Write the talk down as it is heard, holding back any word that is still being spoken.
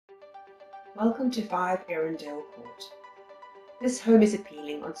Welcome to 5 Erindale Court. This home is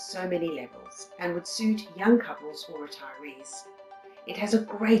appealing on so many levels and would suit young couples or retirees. It has a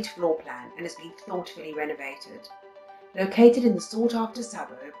great floor plan and has been thoughtfully renovated. Located in the sought-after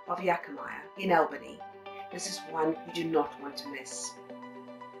suburb of Yakamia in Albany, this is one you do not want to miss.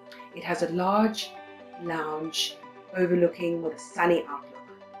 It has a large lounge overlooking with a sunny outlook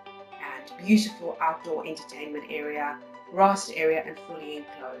and beautiful outdoor entertainment area, grassed area and fully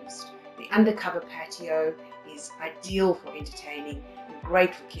enclosed. The undercover patio is ideal for entertaining and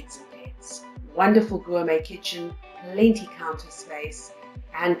great for kids and pets. Wonderful gourmet kitchen, plenty counter space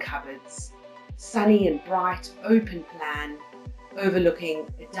and cupboards. Sunny and bright open plan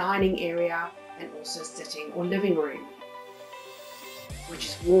overlooking a dining area and also sitting or living room, which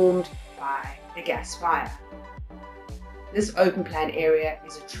is warmed by a gas fire. This open plan area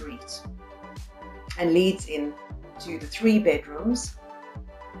is a treat and leads in to the 3 bedrooms,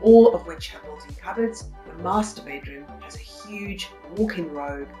 all of which have built-in cupboards. The master bedroom has a huge walk-in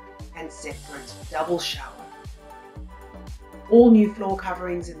robe and separate double shower. All new floor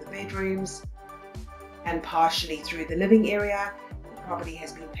coverings in the bedrooms and partially through the living area. The property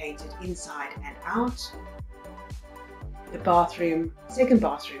has been painted inside and out. The bathroom, second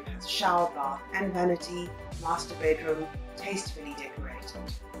bathroom, has a shower, bath and vanity. Master bedroom, tastefully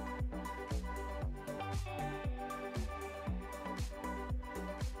decorated.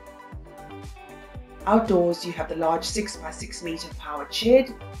 Outdoors, you have the large 6 by 6 meter powered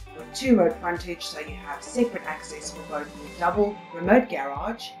shed with 2 road frontage, so you have separate access for both your double remote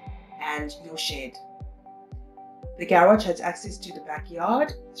garage and your shed. The garage has access to the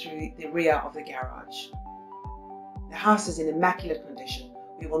backyard through the rear of the garage. The house is in immaculate condition.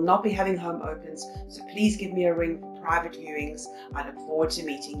 We will not be having home opens, so please give me a ring for private viewings. I look forward to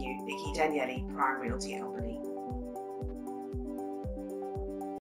meeting you. Nicci Daniele, Prime Realty Albany.